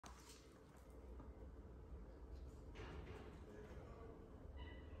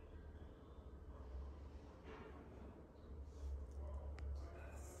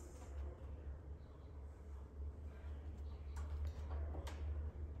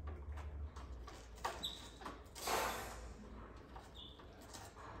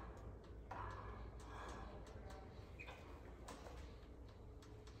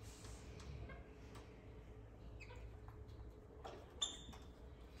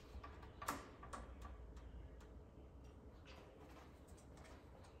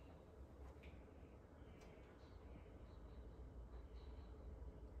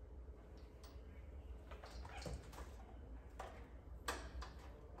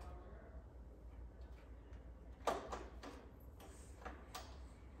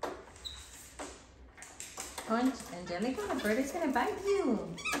Angelika, the bird is gonna bite you.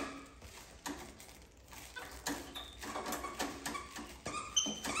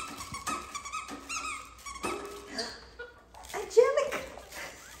 Angelika!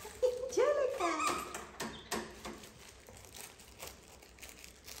 Angelika!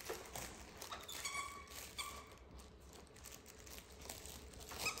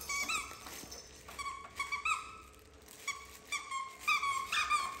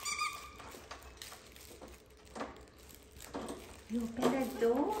 You opened the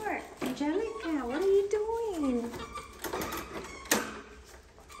door. Angelika, what are you doing?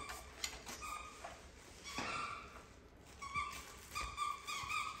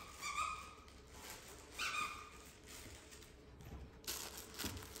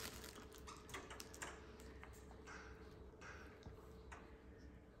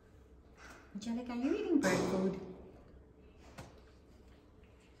 Angelika, are you eating bird food?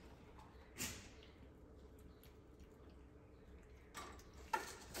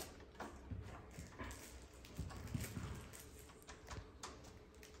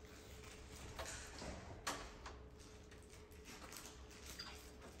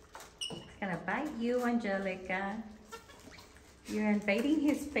 It's gonna bite you, Angelika. You're invading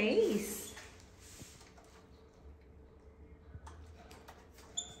his space.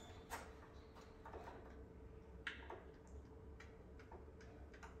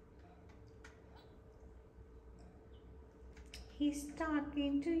 He's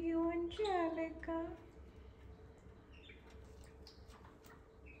talking to you, Angelika.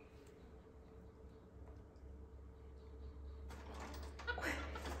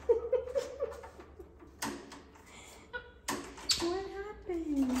 What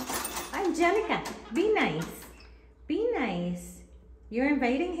happened? Angelika, be nice. Be nice. You're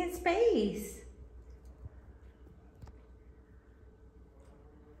invading his space.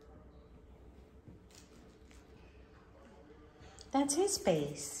 That's his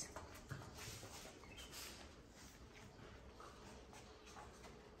space.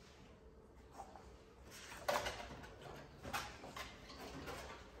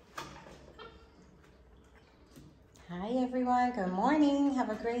 Hi everyone, good morning. Have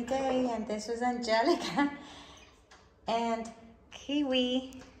a great day. And this was Angelika and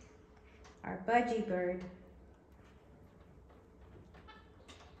Kiwi, our budgie bird.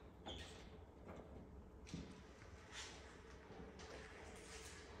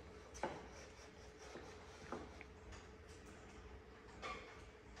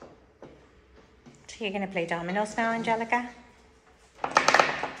 You're gonna play dominoes now, Angelika?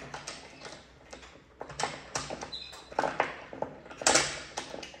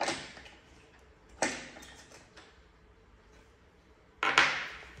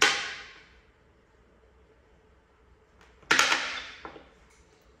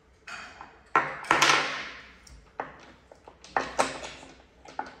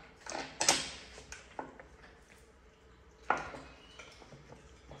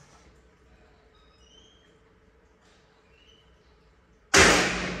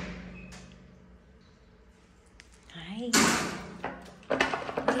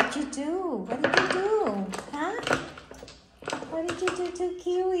 What did you do? What did you do? Huh? What did you do to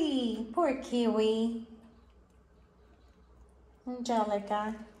Kiwi? Poor Kiwi.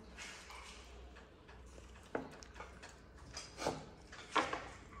 Angelika.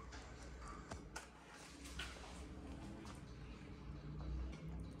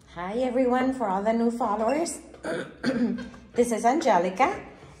 Hi everyone, for all the new followers. This is Angelika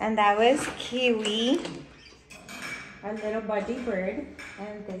and that was Kiwi, our little budgie bird,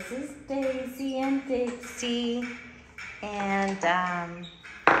 and this is Daisy and Dixie, and I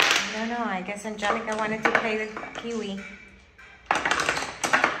don't know, I guess Angelika wanted to play with Kiwi.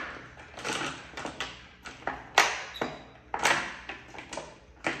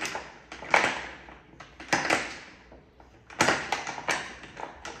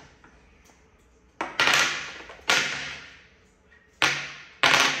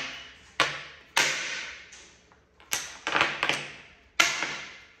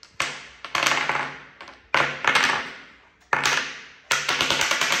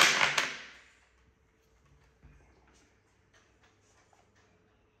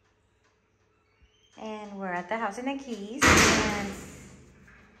 And we're at the house in the Keys, and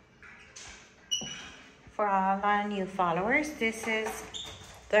for all our new followers, this is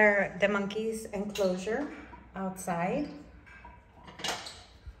the monkeys' enclosure outside,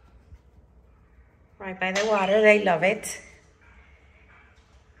 right by the water. They love it.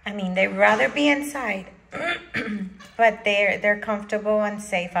 I mean, they'd rather be inside, but they're comfortable and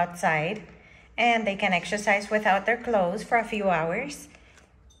safe outside, and they can exercise without their clothes for a few hours.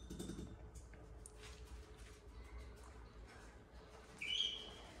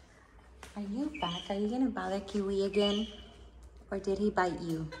 Are you back? Are you gonna bother Kiwi again? Or did he bite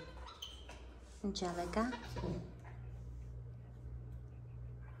you? Angelika?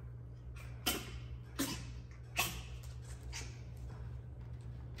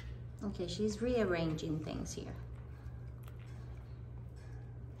 Okay, she's rearranging things here.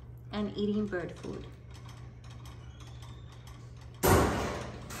 And eating bird food.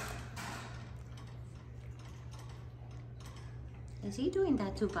 Is he doing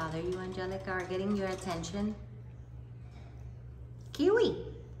that to bother you, Angelika, or getting your attention? Kiwi,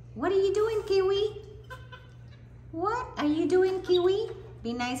 what are you doing, Kiwi? What are you doing, Kiwi?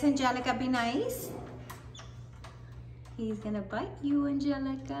 Be nice, Angelika, be nice. He's gonna bite you,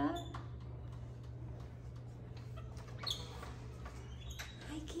 Angelika.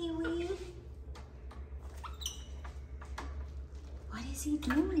 Hi, Kiwi. What is he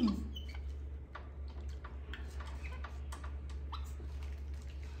doing?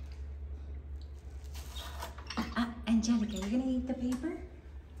 Angelika, you gonna eat the paper?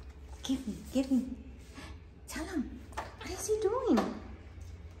 Give me, give me. Tell him. What is he doing?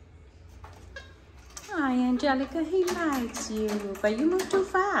 Hi, Angelika, he likes you, but you move too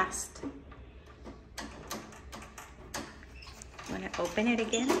fast. Wanna open it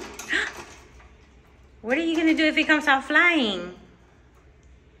again? What are you gonna do if he comes out flying?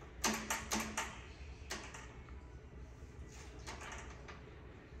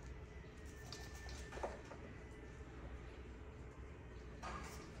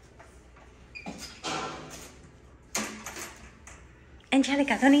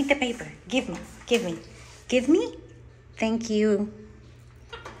 Angelika, don't eat the paper. Give me, give me, give me. Thank you.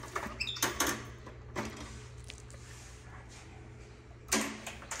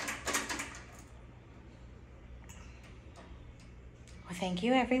 Well, thank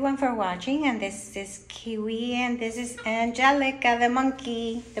you everyone for watching. And this is Kiwi and this is Angelika, the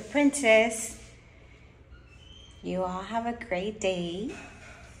monkey, the princess. You all have a great day.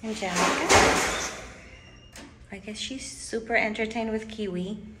 Angelika. I guess she's super entertained with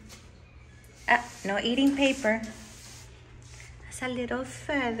Kiwi. No eating paper. That's a little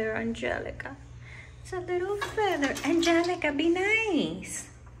feather, Angelika. It's a little feather. Angelika, be nice.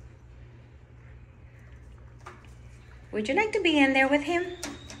 Would you like to be in there with him?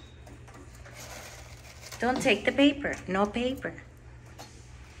 Don't take the paper. No paper.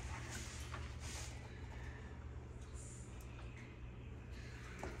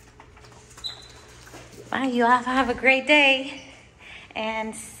 Bye, you all have a great day.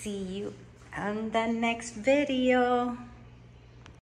 And see you on the next video.